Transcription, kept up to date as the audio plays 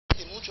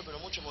mucho, pero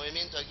mucho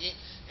movimiento aquí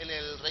en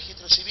el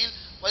Registro Civil.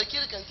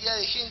 Cualquier cantidad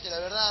de gente, la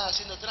verdad,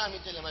 haciendo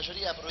trámites, la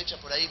mayoría aprovecha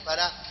por ahí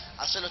para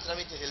hacer los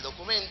trámites del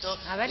documento.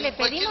 A ver, le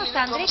pedimos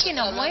a Andrés que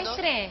nos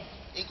muestre.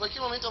 En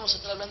cualquier momento vamos a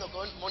estar hablando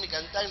con Mónica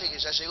Antacle, que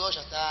ya llegó,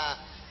 ya está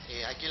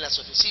aquí en las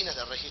oficinas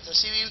del Registro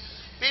Civil.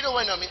 Pero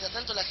bueno, mientras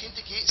tanto la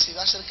gente que se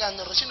va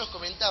acercando, recién nos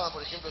comentaba,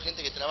 por ejemplo,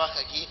 gente que trabaja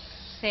aquí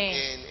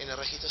en el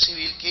Registro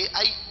Civil, que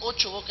hay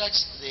 8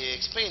 bocas de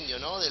expendio,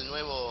 ¿no?, del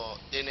nuevo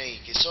DNI,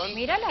 que son...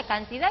 Mirá la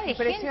cantidad de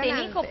gente,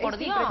 Nico, por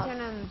Dios.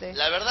 Impresionante.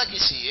 La verdad que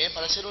sí,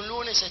 para hacer un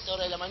lunes a esta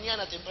hora de la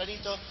mañana,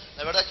 tempranito,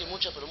 la verdad que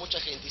mucha, pero mucha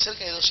gente. Y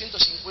cerca de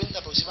 250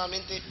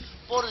 aproximadamente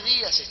por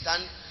día se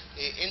están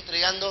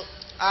entregando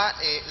a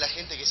la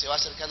gente que se va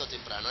acercando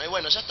temprano.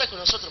 Bueno, ya está con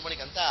nosotros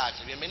Mónica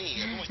Antacle,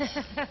 bienvenida, ¿cómo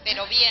está?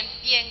 Pero bien,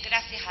 bien,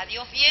 gracias a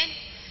Dios, bien.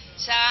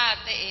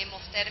 Ya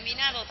hemos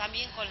terminado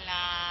también con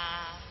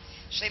la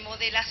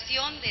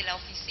remodelación de la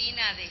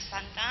oficina de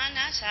Santa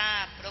Ana,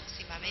 ya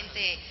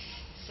próximamente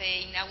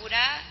se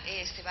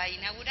va a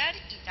inaugurar,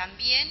 y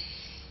también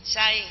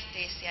ya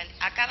se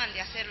acaban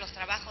de hacer los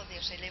trabajos de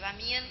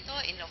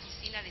relevamiento en la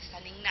oficina de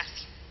San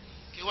Ignacio.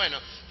 Qué bueno.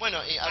 Bueno,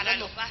 para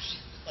los barrios.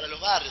 Para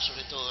los barrios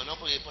sobre todo, ¿no?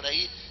 Porque por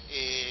ahí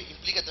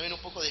implica también un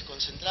poco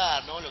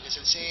desconcentrar, ¿no?, lo que es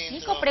el centro.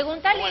 Nico,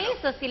 preguntale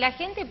eso, si la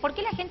gente, ¿por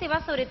qué la gente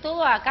va sobre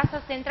todo a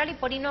Casa Central y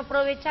por ahí no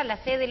aprovecha la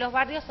sede de los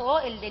barrios o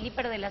el del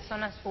hiper de la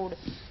zona sur?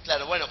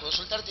 Claro, bueno,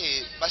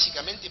 consultarte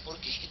básicamente por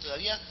qué es que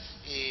todavía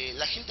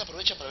la gente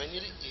aprovecha para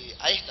venir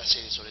a esta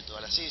sede, sobre todo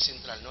a la sede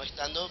central, no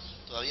estando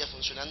todavía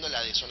funcionando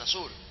la de zona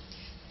sur.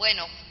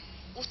 Bueno,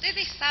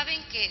 ustedes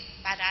saben que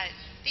para el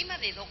tema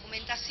de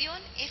documentación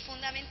es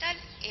fundamental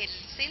el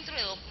centro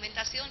de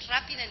documentación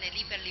rápida en el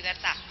Hiper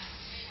Libertad.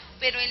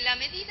 Pero en la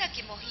medida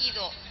que hemos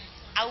ido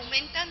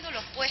aumentando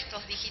los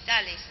puestos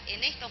digitales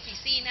en esta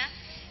oficina,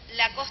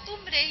 la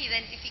costumbre es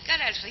identificar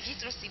al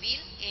Registro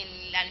Civil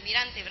en la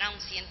Almirante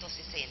Brown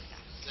 160.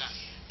 Claro.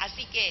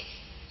 Así que,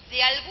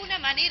 de alguna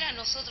manera,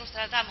 nosotros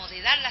tratamos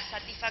de dar la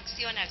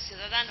satisfacción al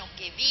ciudadano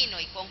que vino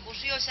y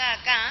concurrió ya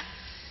acá,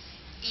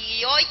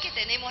 y hoy que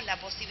tenemos la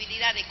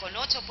posibilidad de, con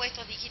 8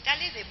 puestos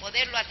digitales, de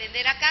poderlo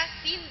atender acá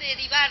sin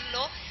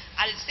derivarlo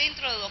al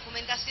centro de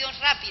documentación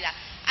rápida.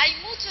 Hay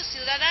muchos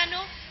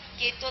ciudadanos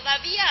que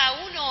todavía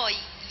aún hoy,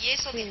 y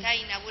eso que está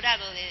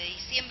inaugurado desde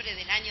diciembre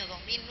del año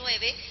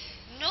 2009,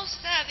 no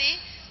sabe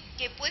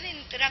que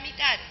pueden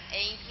tramitar,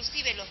 e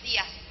inclusive los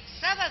días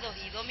sábados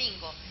y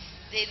domingos,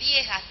 de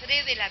 10 a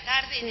 3 de la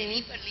tarde en el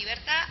Hiper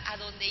Libertad, a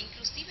donde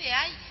inclusive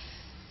hay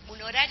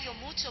un horario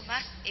mucho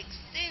más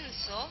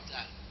extenso.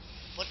 Claro.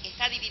 Porque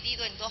está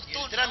dividido en 2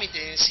 turnos. El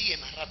trámite en sí es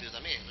más rápido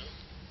también, ¿no?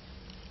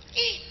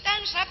 Es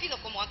tan rápido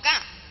como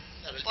acá.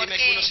 Claro, el tema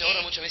es que uno se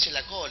ahorra muchas veces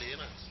la cola y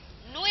demás.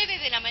 9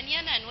 de la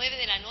mañana a 9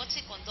 de la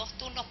noche con 2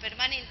 turnos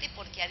permanentes,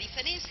 porque a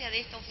diferencia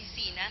de esta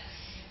oficina,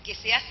 que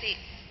se hace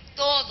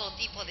todo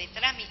tipo de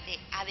trámite,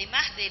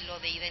 además de lo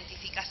de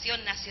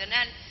identificación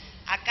nacional,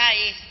 acá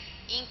es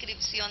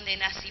inscripción de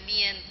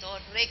nacimiento,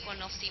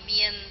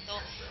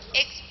 reconocimiento,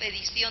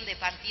 expedición de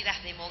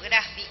partidas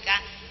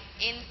demográficas,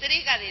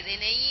 entrega de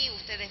DNI,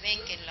 ustedes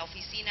ven que en la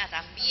oficina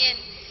también,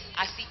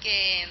 así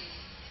que,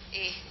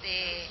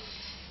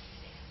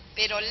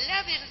 pero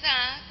la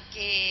verdad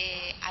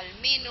que al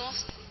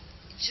menos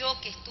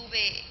yo que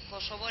estuve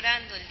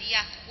corroborando el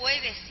día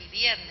jueves y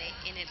viernes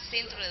en el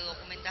Centro de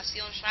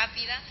Documentación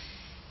Rápida,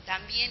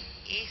 también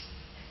es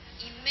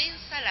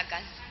inmensa la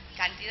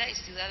cantidad de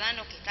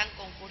ciudadanos que están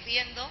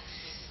concurriendo,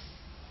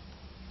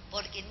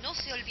 porque no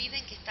se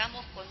olviden que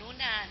estamos con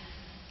una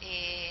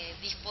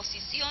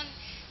disposición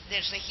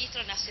del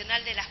Registro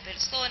Nacional de las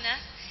Personas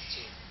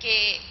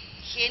que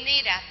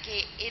genera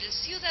que el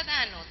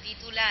ciudadano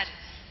titular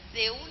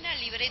de una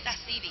libreta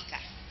cívica,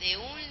 de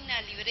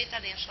una libreta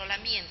de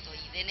enrolamiento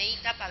y DNI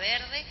tapa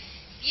verde,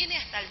 tiene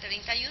hasta el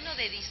 31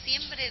 de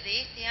diciembre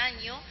de este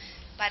año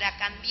para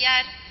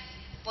cambiar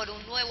por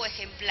un nuevo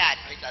ejemplar.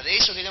 Ahí está, de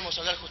eso queríamos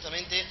hablar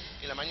justamente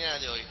en la mañana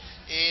de hoy.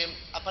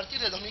 A partir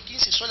del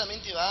 2015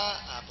 solamente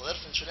va a poder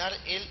funcionar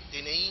el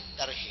DNI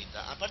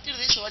tarjeta. A partir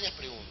de eso, varias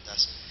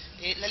preguntas.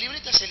 La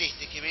libreta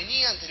celeste que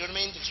venía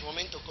anteriormente en su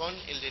momento con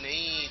el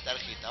DNI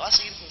tarjeta, ¿va a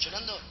seguir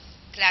funcionando?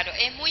 Claro,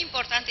 es muy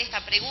importante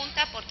esta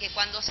pregunta porque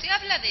cuando se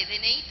habla de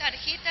DNI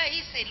tarjeta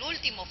es el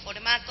último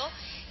formato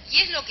y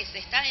es lo que se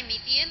está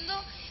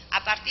emitiendo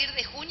a partir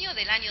de junio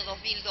del año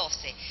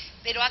 2012.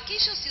 Pero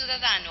aquellos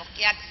ciudadanos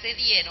que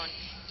accedieron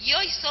y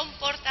hoy son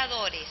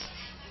portadores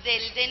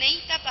del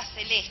DNI tapa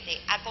celeste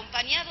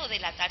acompañado de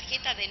la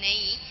tarjeta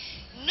DNI,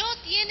 no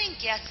tienen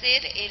que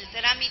hacer el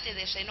trámite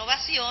de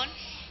renovación,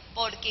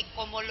 porque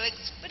como lo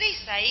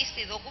expresa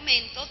ese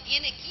documento,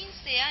 tiene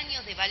 15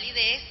 años de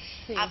validez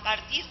a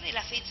partir de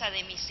la fecha de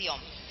emisión.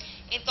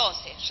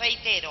 Entonces,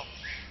 reitero,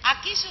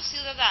 aquellos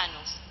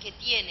ciudadanos que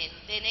tienen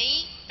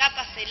DNI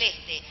tapa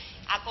celeste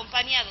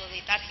acompañado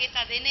de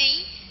tarjeta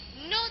DNI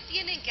no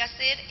tienen que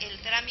hacer el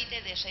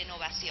trámite de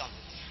renovación.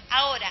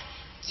 Ahora,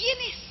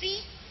 ¿quiénes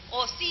sí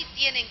o sí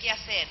tienen que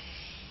hacer?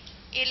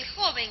 El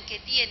joven que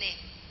tiene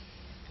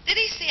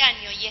 13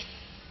 años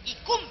y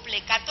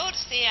cumple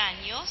 14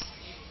 años,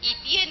 y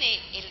tiene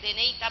el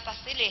DNI tapa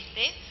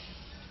celeste,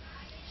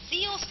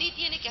 sí o sí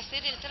tiene que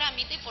hacer el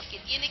trámite porque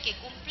tiene que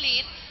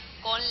cumplir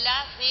con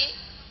la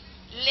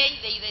Ley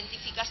de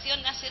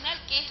Identificación Nacional,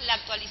 que es la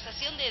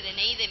actualización de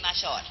DNI de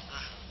mayor.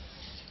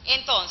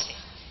 Entonces,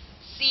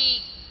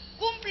 si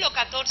cumplo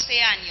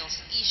 14 años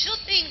y yo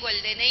tengo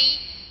el DNI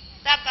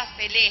tapa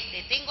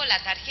celeste, tengo la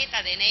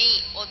tarjeta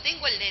DNI o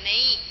tengo el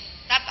DNI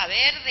tapa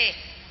verde,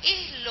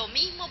 es lo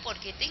mismo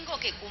porque tengo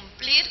que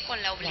cumplir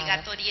con la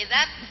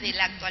obligatoriedad de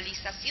la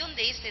actualización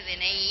de ese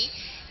DNI,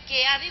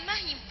 que además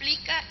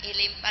implica el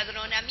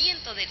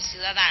empadronamiento del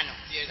ciudadano.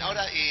 Bien,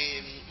 ahora,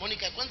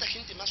 Mónica, ¿cuánta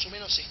gente más o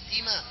menos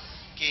estima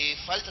que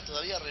falta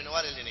todavía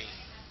renovar el DNI?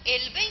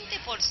 El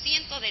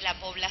 20% de la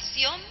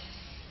población,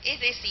 es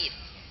decir,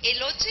 el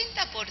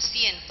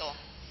 80%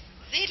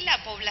 de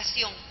la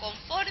población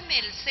conforme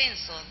el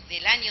censo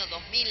del año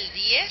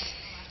 2010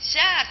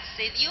 ya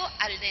accedió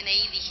al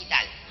DNI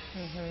digital.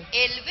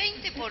 El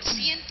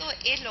 20%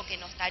 es lo que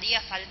nos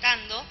estaría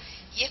faltando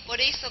y es por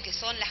eso que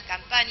son las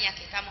campañas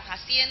que estamos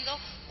haciendo,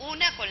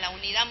 una con la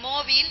unidad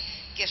móvil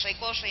que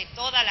recorre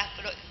toda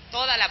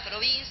la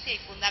provincia y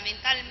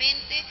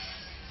fundamentalmente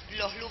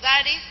los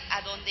lugares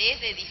a donde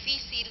es de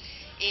difícil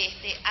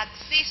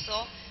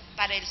acceso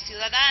para el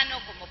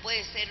ciudadano, como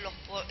puede ser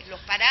los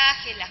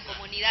parajes, las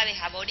comunidades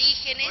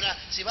aborígenes. Ahora,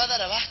 ¿se va a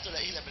dar abasto,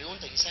 es la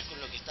pregunta, quizás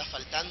con lo que está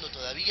faltando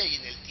todavía y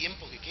en el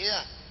tiempo que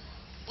queda?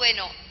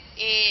 Bueno,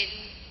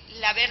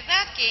 la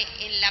verdad que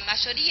en la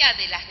mayoría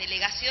de las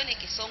delegaciones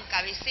que son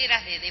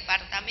cabeceras de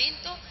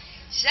departamento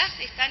ya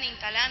se están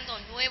instalando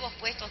nuevos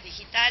puestos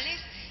digitales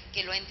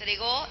que lo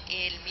entregó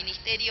el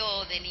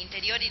Ministerio del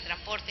Interior y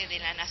Transporte de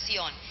la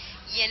Nación.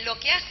 Y en lo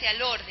que hace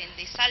al orden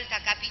de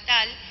Salta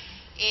Capital,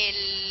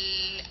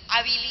 el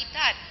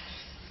habilitar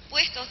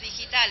puestos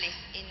digitales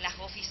en las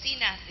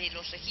oficinas de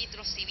los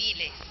registros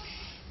civiles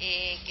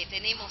que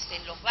tenemos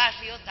en los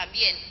barrios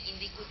también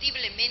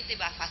indiscutiblemente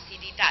va a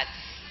facilitar.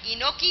 Y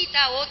no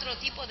quita otro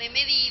tipo de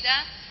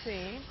medida,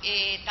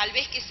 tal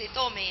vez que se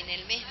tome en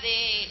el mes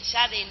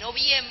de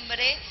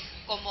noviembre,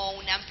 como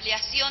una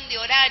ampliación de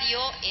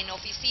horario en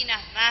oficinas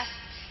más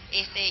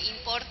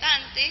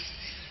importantes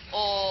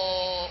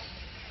o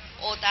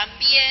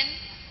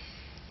también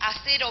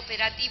hacer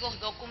operativos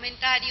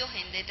documentarios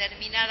en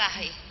determinadas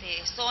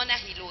zonas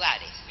y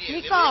lugares.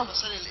 Bien, le voy a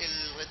pasar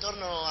el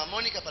retorno a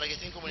Mónica para que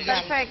esté en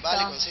comunicación con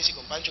Vale, con Ceci y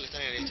con Pancho que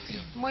están en el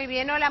estudio. Muy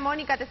bien, hola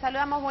Mónica, te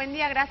saludamos, buen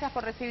día, gracias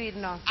por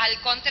recibirnos. Al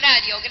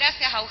contrario,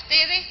 gracias a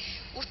ustedes.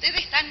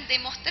 Ustedes están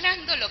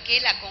demostrando lo que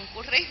es la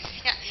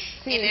concurrencia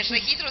en el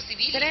registro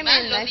civil.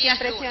 Tremenda, es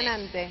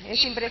impresionante,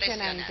 es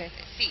impresionante.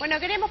 Sí. Bueno,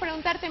 queremos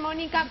preguntarte,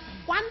 Mónica,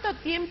 ¿cuánto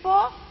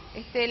tiempo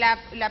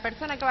la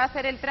persona que va a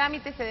hacer el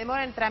trámite se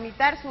demora en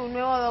tramitar su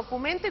nuevo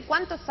documento y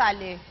cuánto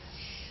sale?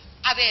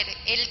 A ver,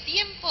 el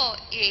tiempo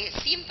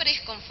siempre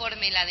es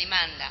conforme la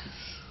demanda,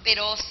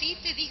 pero sí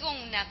te digo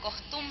una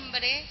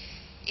costumbre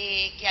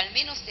que al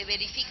menos se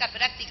verifica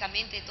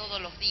prácticamente todos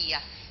los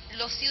días.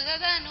 Los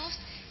ciudadanos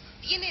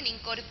tienen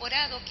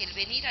incorporado que el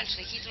venir al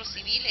registro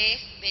civil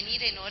es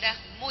venir en horas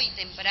muy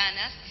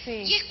tempranas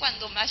y es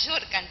cuando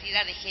mayor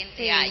cantidad de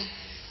gente hay.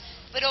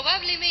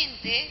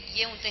 Probablemente,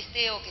 y es un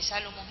testeo que ya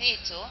lo hemos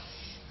hecho,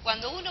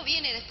 cuando uno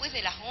viene después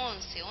de las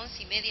 11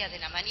 y media de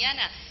la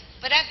mañana,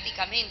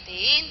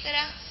 prácticamente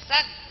entra,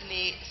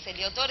 se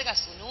le otorga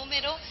su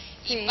número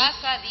y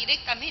pasa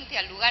directamente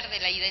al lugar de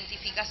la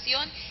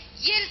identificación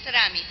y el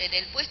trámite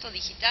del puesto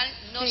digital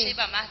no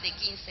lleva más de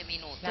 15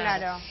 minutos.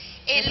 Claro.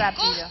 El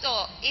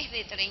costo es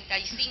de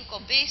 35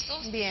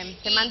 pesos. Bien,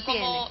 se y mantiene.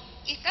 Como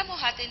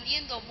estamos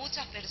atendiendo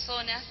muchas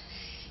personas,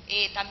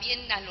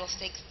 también a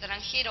los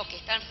extranjeros que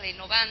están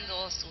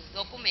renovando sus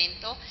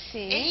documentos,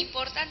 es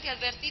importante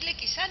advertirles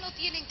que ya no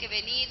tienen que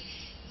venir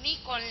ni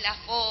con la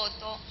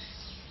foto,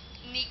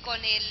 ni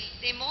con el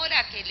temor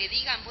a que le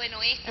digan,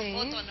 bueno, esta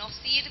foto no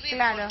sirve,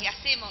 porque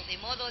hacemos de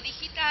modo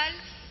digital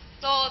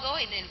todo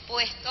en el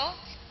puesto,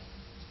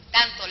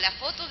 tanto la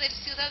foto del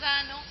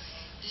ciudadano,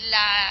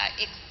 la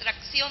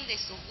extracción de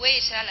sus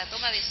huellas, la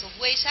toma de sus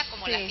huellas,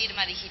 como la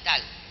firma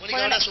digital.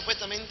 Mónica, ahora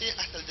supuestamente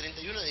hasta el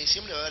 31 de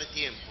diciembre va a haber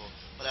tiempo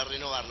para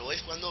renovarlo,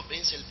 es cuando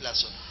vence el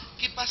plazo.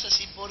 ¿Qué pasa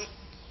si por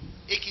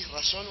X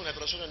razón una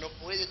persona no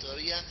puede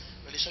todavía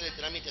realizar el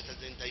trámite hasta el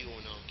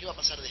 31? ¿Qué va a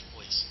pasar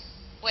después?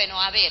 Bueno,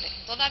 a ver,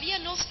 todavía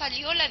no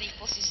salió la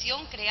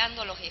disposición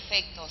creando los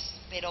efectos,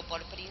 pero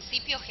por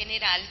principio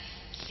general,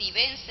 si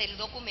vence el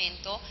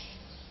documento,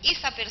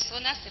 esa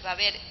persona se va a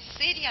ver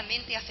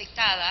seriamente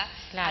afectada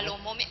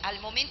al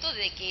momento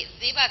de que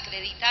deba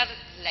acreditar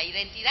la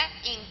identidad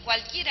en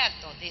cualquier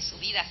acto de su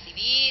vida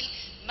civil,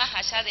 más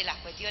allá de las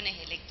cuestiones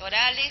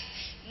electorales.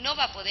 No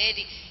va a poder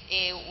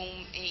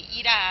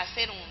ir a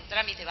hacer un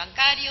trámite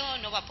bancario,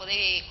 no va a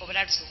poder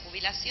cobrar su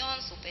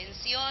jubilación, su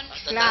pensión.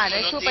 Claro,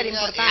 es súper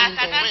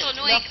importante. Hasta tanto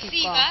no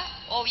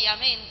exhiba,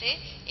 obviamente,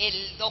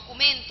 el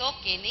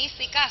documento, que en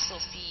ese caso,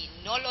 si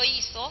no lo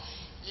hizo,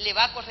 le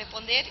va a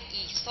corresponder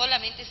y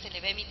solamente se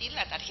le va a emitir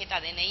la tarjeta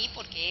DNI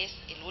porque es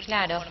el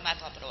último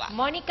formato aprobado.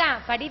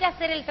 Mónica, para ir a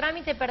hacer el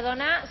trámite,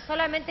 perdona,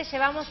 solamente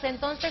llevamos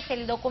entonces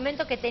el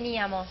documento que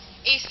teníamos.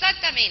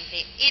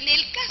 Exactamente. En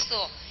el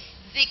caso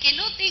de que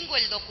no tengo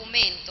el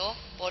documento,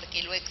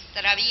 porque lo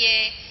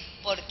extravié,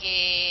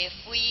 porque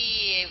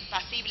fui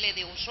pasible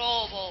de un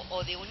robo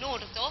o de un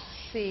hurto,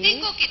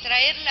 tengo que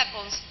traer la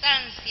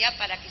constancia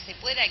para que se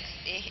pueda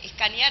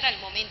escanear al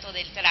momento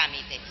del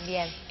trámite.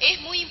 Bien. Es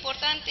muy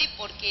importante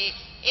porque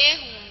es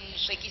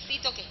un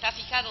requisito que está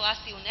fijado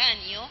hace un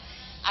año,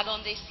 a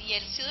donde si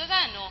el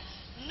ciudadano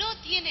no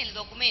tiene el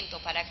documento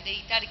para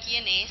acreditar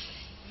quién es,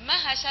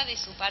 más allá de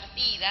su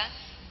partida,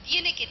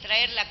 tiene que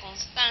traer la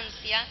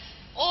constancia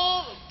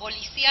o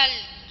policial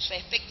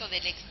respecto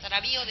del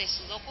extravío de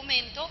su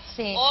documento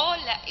o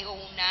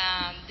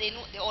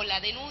la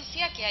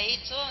denuncia que ha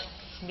hecho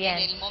en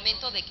el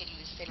momento de que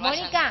se lo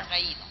hayan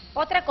sustraído.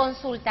 Otra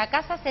consulta,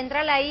 Casa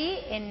Central ahí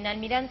en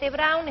Almirante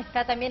Brown,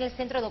 está también el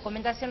Centro de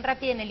Documentación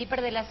Rápida en el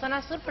hiper de la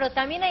zona sur, pero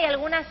también hay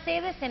algunas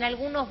sedes en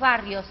algunos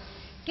barrios.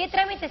 ¿Qué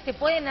trámites se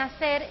pueden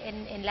hacer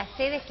en las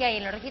sedes que hay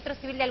en el registro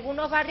civil de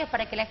algunos barrios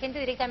para que la gente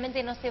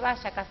directamente no se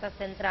vaya a Casa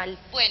Central?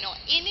 Bueno,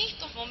 en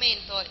estos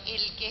momentos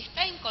el que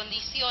está en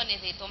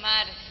condiciones de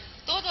tomar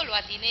todo lo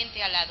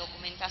atinente a la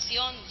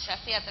documentación, ya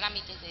sea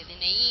trámites de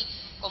DNI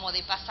como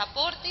de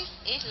pasaportes,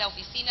 es la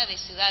oficina de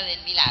Ciudad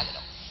del Milagro.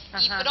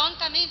 Y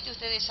prontamente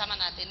ustedes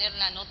llaman a tener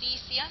la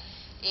noticia,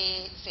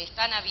 se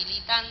están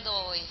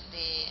habilitando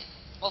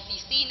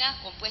oficinas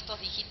con puestos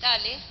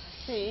digitales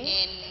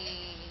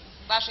en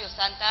Barrio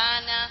Santa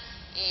Ana,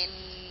 en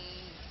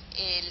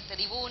el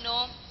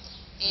Tribuno,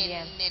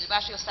 en el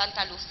Barrio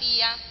Santa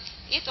Lucía.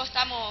 Esto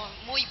estamos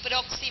muy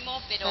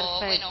próximos, pero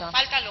bueno,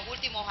 faltan los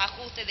últimos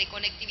ajustes de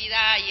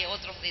conectividad y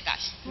otros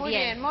detalles. Muy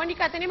bien.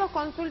 Mónica, tenemos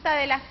consulta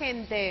de la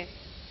gente.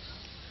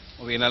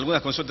 Muy bien,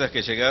 algunas consultas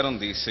que llegaron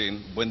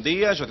dicen: buen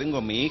día, yo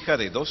tengo mi hija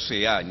de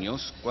 12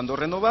 años. Cuando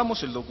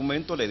renovamos el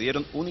documento le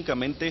dieron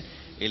únicamente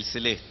el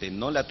celeste,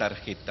 no la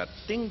tarjeta.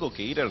 ¿Tengo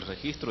que ir al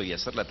registro y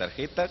hacer la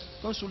tarjeta?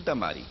 Consulta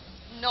Mari.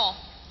 No,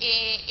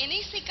 en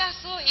ese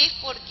caso es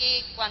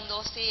porque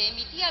cuando se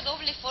emitía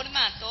doble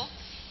formato,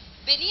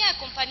 venía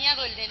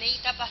acompañado el DNI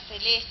tapa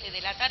celeste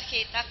de la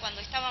tarjeta cuando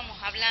estábamos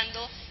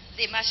hablando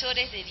de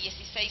mayores de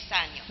 16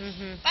 años.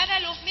 Para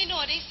los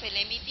menores se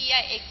le emitía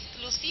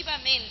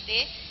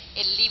exclusivamente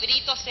el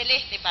librito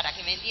celeste, para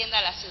que me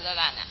entienda la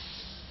ciudadana.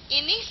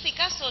 En ese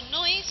caso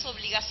no es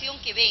obligación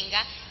que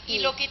venga y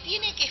lo que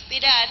tiene que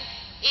esperar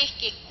es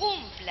que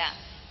cumpla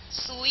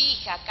su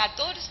hija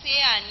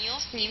 14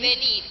 años y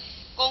venir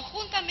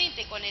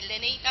conjuntamente con el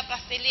DNI tapa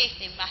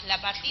celeste más la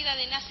partida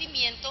de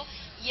nacimiento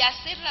y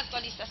hacer la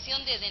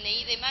actualización de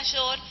DNI de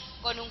mayor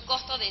con un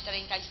costo de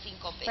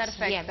 35 pesos.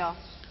 Perfecto.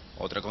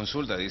 Otra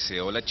consulta dice: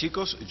 hola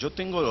chicos, yo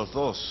tengo los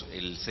dos,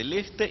 el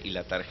celeste y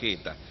la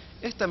tarjeta.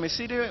 ¿Esta me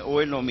sirve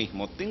o es lo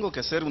mismo? ¿Tengo que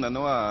hacer una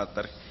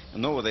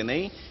un nuevo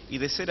DNI? Y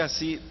de ser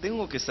así,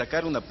 ¿tengo que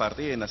sacar una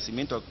partida de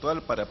nacimiento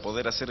actual para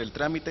poder hacer el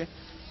trámite?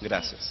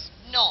 Gracias.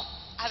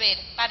 No. A ver,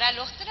 para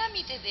los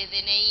trámites de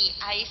DNI,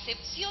 a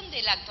excepción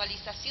de la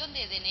actualización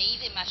de DNI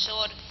de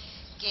mayor,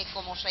 que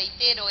como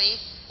reitero es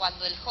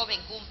cuando el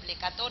joven cumple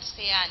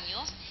 14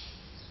 años,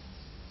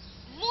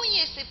 muy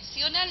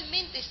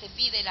excepcionalmente se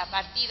pide la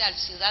partida al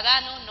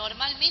ciudadano.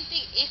 Normalmente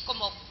es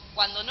como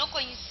cuando no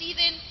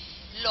coinciden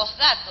los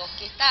datos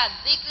que está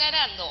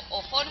declarando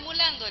o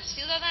formulando el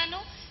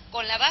ciudadano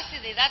con la base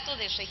de datos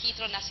del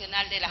Registro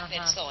Nacional de las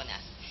Personas.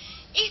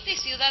 Este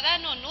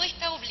ciudadano no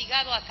está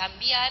obligado a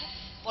cambiar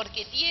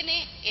porque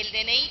tiene el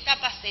DNI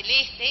tapa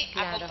celeste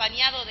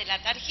acompañado de la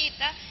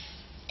tarjeta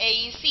e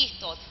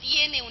insisto,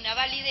 tiene una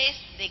validez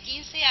de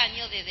 15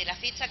 años desde la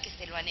fecha que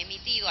se lo han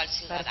emitido al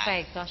ciudadano.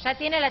 Perfecto, ya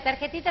tiene la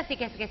tarjetita, así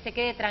que se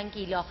quede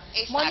tranquilo.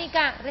 Exacto.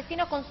 Mónica, recién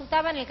nos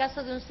consultaba en el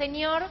caso de un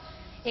señor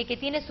que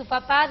tiene su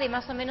papá de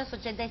más o menos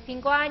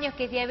 85 años,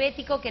 que es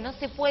diabético, que no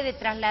se puede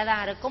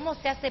trasladar. ¿Cómo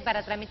se hace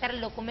para tramitar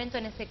el documento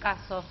en ese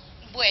caso?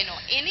 Bueno,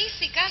 en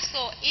ese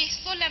caso es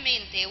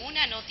solamente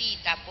una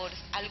notita por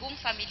algún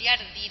familiar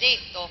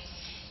directo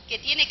que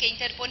tiene que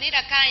interponer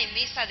acá en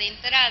mesa de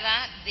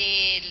entrada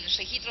del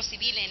Registro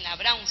Civil en la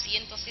Brown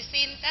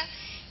 160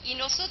 y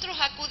nosotros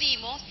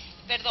acudimos,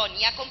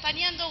 y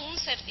acompañando un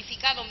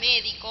certificado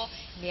médico,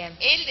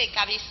 el de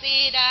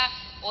cabecera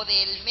o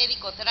del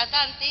médico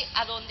tratante,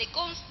 a donde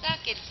consta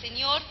que el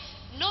señor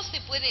no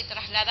se puede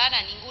trasladar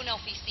a ninguna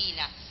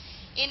oficina.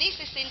 En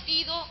ese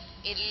sentido,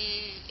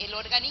 el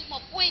organismo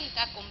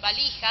cuenta con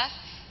valijas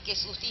que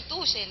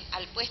sustituyen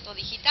al puesto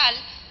digital,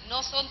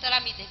 no son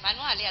trámites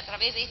manuales. A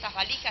través de estas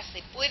valijas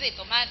se puede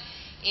tomar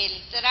el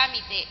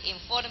trámite en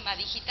forma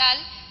digital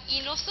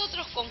y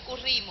nosotros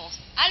concurrimos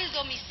al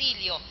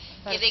domicilio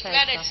que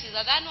declara el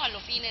ciudadano a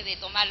los fines de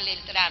tomarle el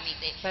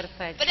trámite.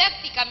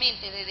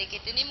 Prácticamente desde que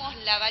tenemos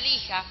la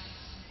valija,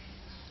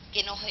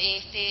 que nos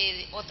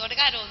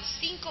otorgaron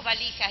 5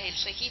 valijas el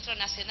Registro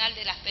Nacional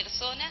de las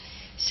Personas,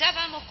 ya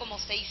vamos como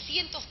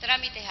 600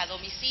 trámites a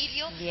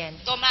domicilio,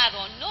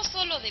 tomados no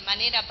solo de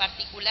manera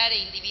particular e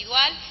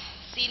individual,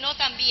 sino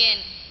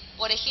también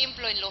por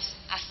ejemplo, en los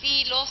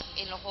asilos,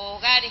 en los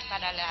hogares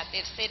para la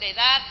tercera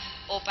edad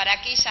o para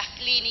aquellas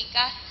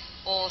clínicas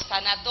o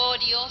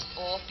sanatorios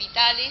o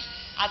hospitales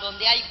a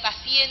donde hay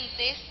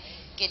pacientes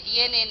que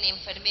tienen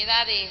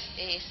enfermedades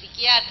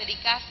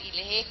psiquiátricas y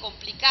les es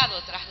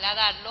complicado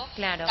trasladarlo,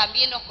 Claro.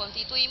 también nos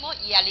constituimos,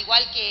 y al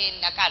igual que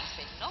en la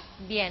cárcel, ¿no?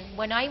 Bien,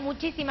 bueno, hay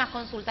muchísimas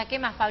consultas. ¿Qué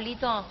más,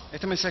 Pablito?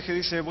 Este mensaje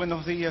dice,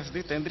 buenos días,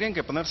 tendrían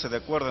que ponerse de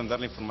acuerdo en dar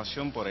la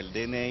información por el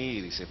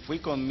DNI. Dice, fui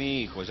con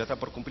mi hijo, ya está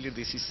por cumplir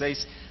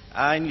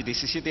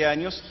 17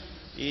 años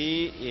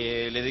y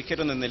le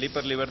dijeron en el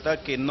Hiperlibertad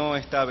que no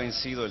está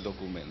vencido el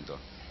documento.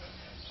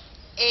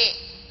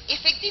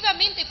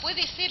 Efectivamente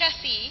puede ser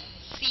así,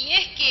 si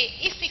es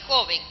que ese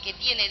joven que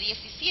tiene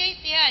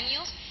 17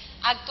 años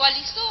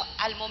actualizó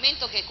al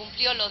momento que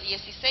cumplió los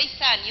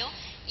 16 años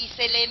y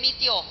se le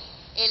emitió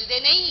el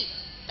DNI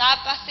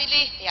tapa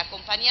celeste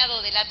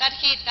acompañado de la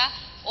tarjeta,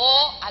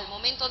 o al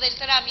momento del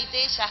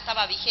trámite ya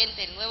estaba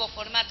vigente el nuevo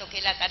formato que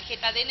es la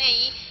tarjeta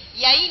DNI,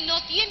 y ahí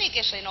no tiene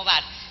que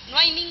renovar. No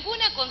hay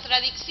ninguna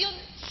contradicción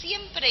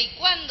siempre y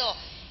cuando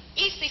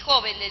ese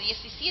joven de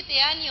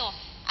 17 años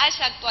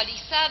haya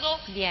actualizado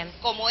Bien.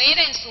 como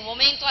era en su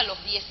momento a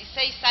los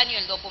 16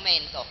 años el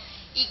documento.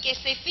 Y que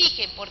se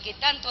fijen, porque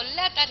tanto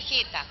la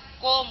tarjeta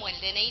como el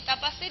DNI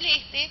tapa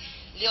celeste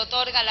le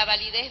otorga la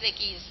validez de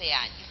 15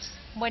 años.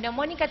 Bueno,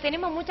 Mónica,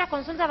 tenemos muchas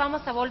consultas,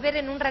 vamos a volver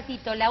en un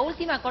ratito. La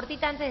última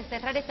cortita antes de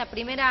cerrar esta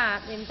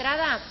primera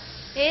entrada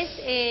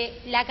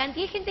es la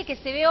cantidad de gente que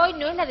se ve hoy,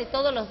 no es la de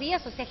todos los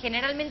días, o sea,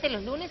 generalmente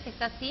los lunes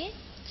está así.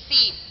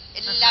 Sí,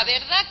 la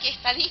verdad que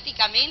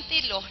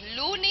estadísticamente los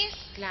lunes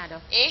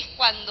Claro. es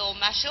cuando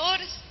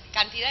mayor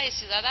cantidad de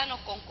ciudadanos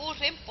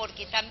concurren,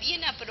 porque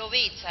también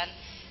aprovechan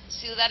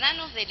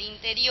ciudadanos del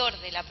interior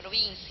de la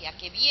provincia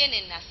que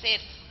vienen a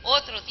hacer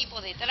otro tipo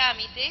de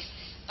trámites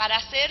para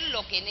hacer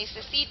lo que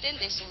necesiten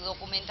de su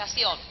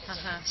documentación,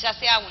 Ajá. ya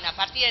sea una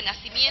partida de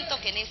nacimiento,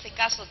 que en ese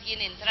caso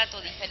tienen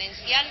trato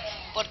diferencial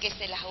porque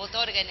se las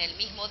otorga en el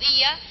mismo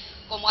día,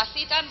 como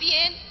así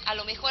también a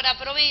lo mejor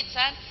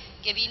aprovechan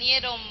que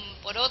vinieron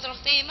por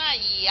otros temas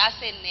y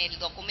hacen el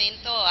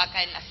documento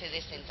acá en la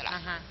sede central.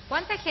 Ajá.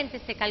 ¿Cuánta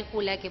gente se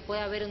calcula que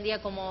puede haber un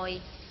día como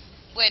hoy?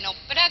 Bueno,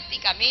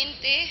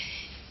 prácticamente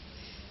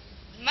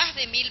más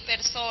de 1000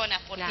 personas,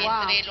 porque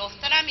Claro. entre los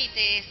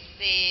trámites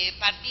de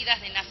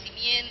partidas de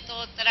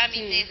nacimiento,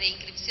 trámites de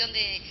inscripción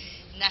de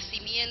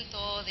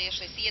nacimiento de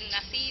recién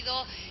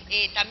nacido,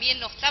 también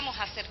nos estamos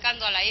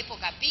acercando a la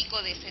época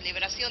pico de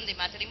celebración de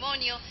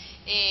matrimonio.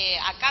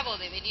 Acabo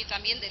de venir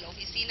también de la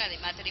oficina de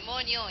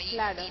matrimonio y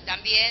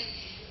también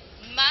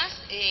más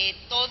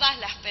todas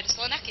las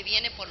personas que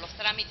vienen por los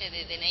trámites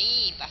de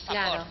DNI y pasaportes.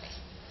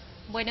 Claro.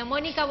 Bueno,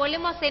 Mónica,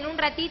 volvemos en un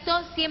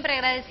ratito, siempre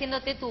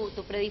agradeciéndote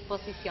tu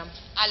predisposición.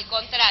 Al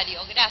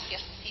contrario,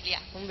 gracias,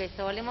 Cecilia. Un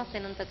beso, volvemos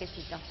en un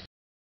toquecito.